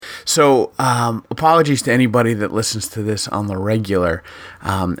So, apologies to anybody that listens to this on the regular.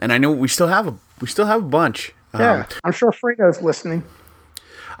 And I know we still have a bunch. Yeah, I'm sure Fredo's listening.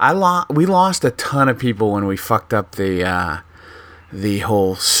 We lost a ton of people when we fucked up the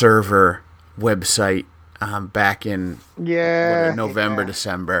whole server website back in November,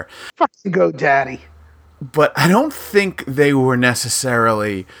 December. Fucking GoDaddy. But I don't think they were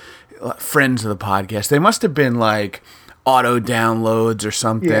necessarily friends of the podcast. They must have been like auto downloads or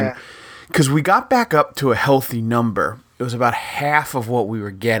something. Because we got back up to a healthy number. It was about half of what we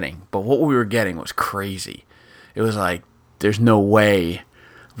were getting. But what we were getting was crazy. It was like, there's no way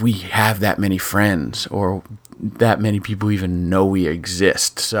we have that many friends or that many people even know we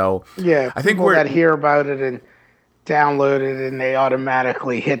exist. So yeah, I think people that hear about it and download it and they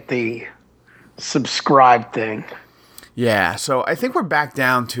automatically hit the subscribe thing. Yeah, so I think we're back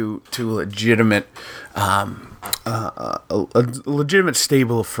down to legitimate, a legitimate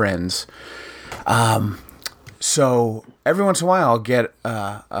stable of friends. So every once in a while, I'll get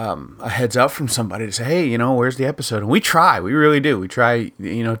a heads up from somebody to say, "Hey, where's the episode?" And we really do. We try,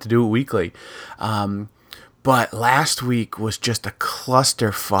 to do it weekly. But last week was just a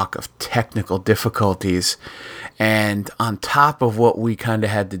clusterfuck of technical difficulties, and on top of what we kind of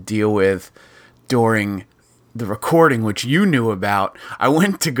had to deal with during the recording, which you knew about, I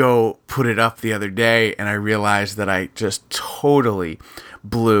went to go put it up the other day, and I realized that I just totally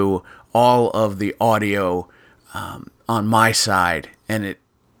blew all of the audio on my side, and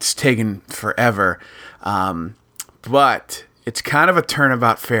it's taken forever. But it's kind of a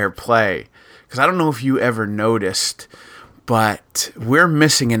turnabout fair play, because I don't know if you ever noticed, but we're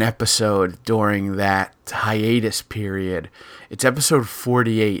missing an episode during that hiatus period. It's episode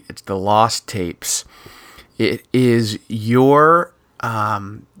 48. It's the Lost Tapes. It is your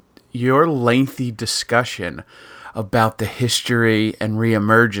lengthy discussion about the history and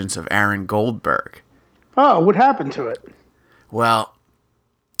reemergence of Aaron Goldberg. Oh, what happened to it? Well,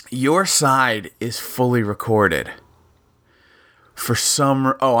 your side is fully recorded.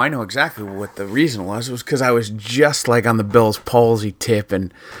 I know exactly what the reason was. It was because I was just like on the Bell's palsy tip,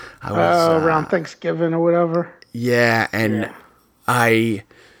 and I was around Thanksgiving or whatever. Yeah, and I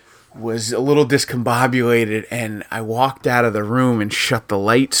was a little discombobulated, and I walked out of the room and shut the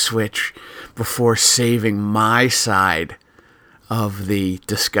light switch before saving my side of the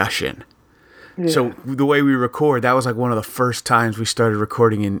discussion. Yeah. So the way we record, that was like one of the first times we started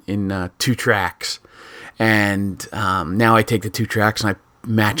recording in 2 tracks. And now I take the 2 tracks and I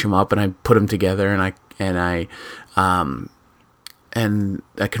match them up and I put them together and I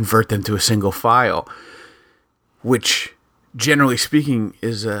convert them to a single file, which generally speaking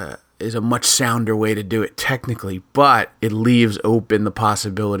is a much sounder way to do it technically, but it leaves open the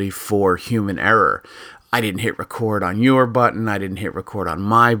possibility for human error. I didn't hit record on your button, I didn't hit record on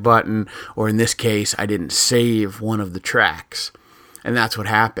my button, or in this case, I didn't save one of the tracks. And that's what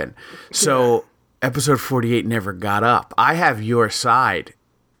happened. So episode 48 never got up. I have your side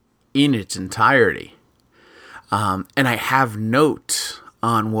in its entirety. And I have notes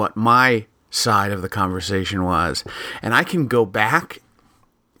on what my side of the conversation was. And I can go back,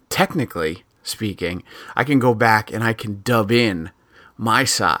 technically speaking, I can go back and I can dub in my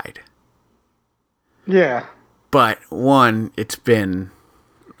side. Yeah. But one, it's been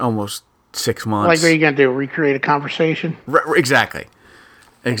almost 6 months. Like, what are you going to do? Recreate a conversation? Exactly.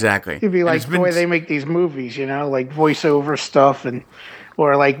 It'd be like the way they make these movies, like voiceover stuff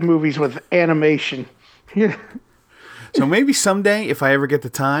or like movies with animation. So maybe someday, if I ever get the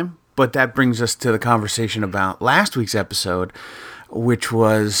time, but that brings us to the conversation about last week's episode, which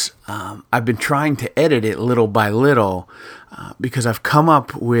was, I've been trying to edit it little by little because I've come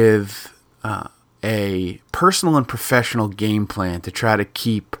up with a personal and professional game plan to try to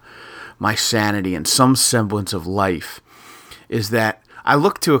keep my sanity and some semblance of life, is that I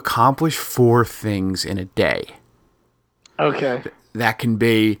look to accomplish 4 things in a day. Okay. That can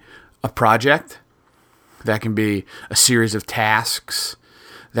be a project. That can be a series of tasks.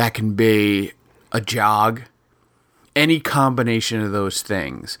 That can be a jog. Any combination of those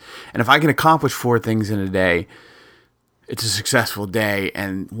things. And if I can accomplish 4 things in a day, it's a successful day,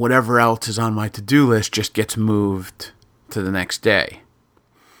 and whatever else is on my to-do list just gets moved to the next day.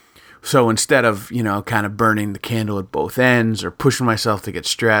 So instead of, kind of burning the candle at both ends or pushing myself to get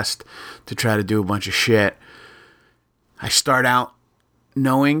stressed to try to do a bunch of shit, I start out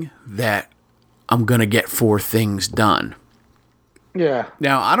knowing that I'm going to get 4 things done. Yeah.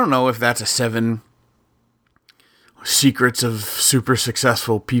 Now, I don't know if that's a 7 secrets of super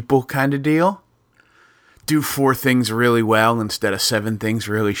successful people kind of deal. Do 4 things really well instead of 7 things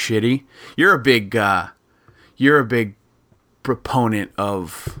really shitty. You're a big proponent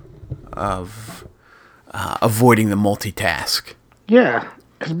of avoiding the multitask. Yeah,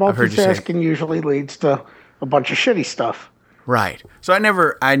 because multitasking usually leads to a bunch of shitty stuff. Right. So I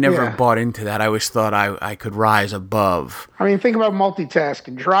never bought into that. I always thought I could rise above. I mean, think about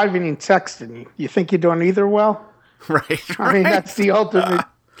multitasking, driving and texting. You think you're doing either well? Right. I mean, that's the ultimate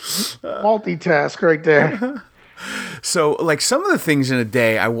multitask right there. So, like, some of the things in a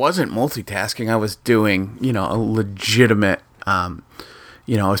day, I wasn't multitasking. I was doing, a legitimate, I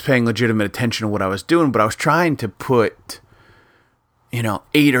was paying legitimate attention to what I was doing, but I was trying to put,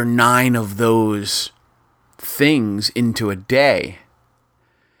 8 or 9 of those things into a day,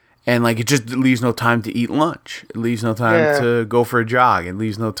 and like it just leaves no time to eat lunch, it leaves no time to go for a jog, it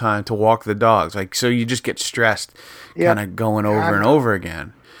leaves no time to walk the dogs, like, so you just get stressed kind of going over and over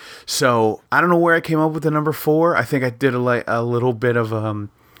again. So I don't know where I came up with the number 4. I think I did a little bit of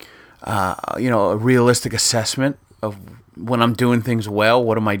a realistic assessment of when I'm doing things well,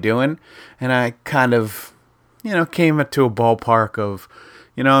 what am I doing, and I kind of came to a ballpark of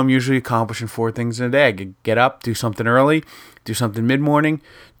I'm usually accomplishing 4 things in a day. I get up, do something early, do something mid-morning,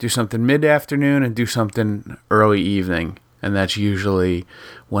 do something mid-afternoon, and do something early evening. And that's usually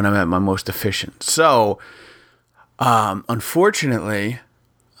when I'm at my most efficient. So, unfortunately,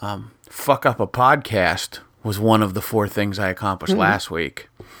 fuck up a podcast was one of the 4 things I accomplished last week.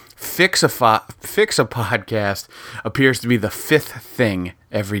 Fix a podcast appears to be the 5th thing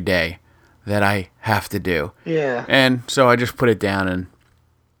every day that I have to do. Yeah. And so I just put it down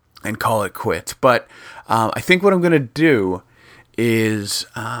and call it quits. But I think what I'm going to do is,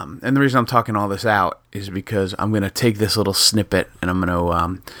 and the reason I'm talking all this out is because I'm going to take this little snippet and I'm going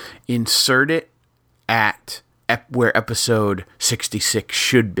to insert it at where episode 66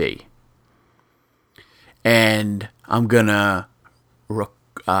 should be. And I'm going to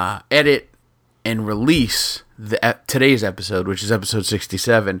edit and release today's episode, which is episode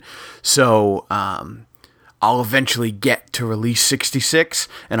 67. So I'll eventually get to release 66,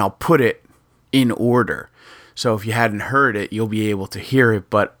 and I'll put it in order. So if you hadn't heard it, you'll be able to hear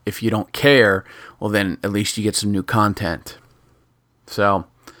it. But if you don't care, well, then at least you get some new content. So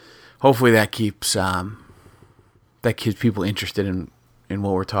hopefully that keeps people interested in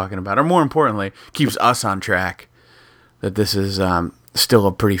what we're talking about, or more importantly, keeps us on track. That this is still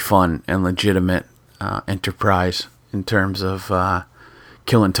a pretty fun and legitimate enterprise in terms of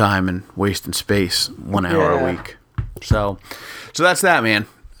killing time and wasting space 1 hour a week. So that's that, man.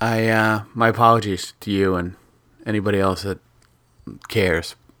 My apologies to you and anybody else that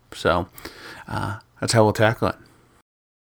cares. So that's how we'll tackle it.